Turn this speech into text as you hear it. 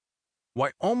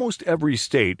Why Almost Every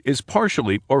State is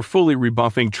Partially or Fully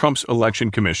Rebuffing Trump's Election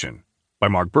Commission by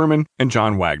Mark Berman and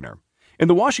John Wagner. In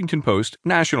the Washington Post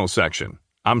National section,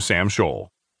 I'm Sam Scholl.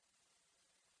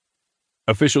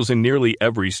 Officials in nearly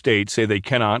every state say they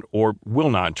cannot or will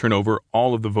not turn over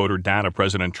all of the voter data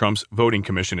President Trump's voting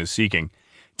commission is seeking,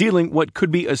 dealing what could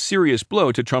be a serious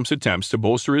blow to Trump's attempts to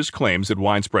bolster his claims that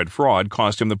widespread fraud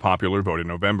cost him the popular vote in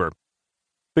November.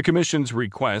 The commission's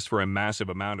request for a massive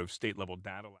amount of state-level data